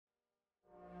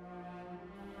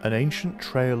An ancient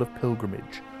trail of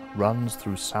pilgrimage runs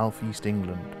through southeast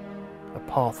England, a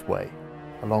pathway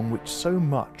along which so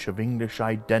much of English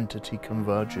identity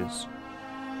converges.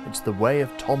 It's the way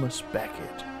of Thomas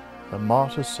Becket, the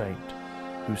martyr saint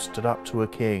who stood up to a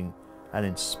king and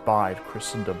inspired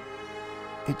Christendom.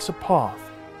 It's a path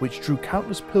which drew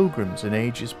countless pilgrims in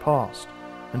ages past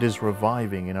and is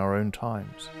reviving in our own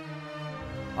times.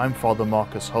 I'm Father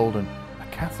Marcus Holden, a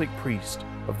Catholic priest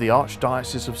of the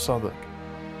Archdiocese of Southwark.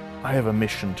 I have a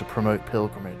mission to promote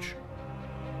pilgrimage.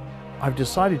 I've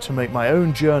decided to make my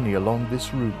own journey along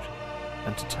this route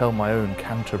and to tell my own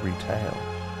Canterbury tale.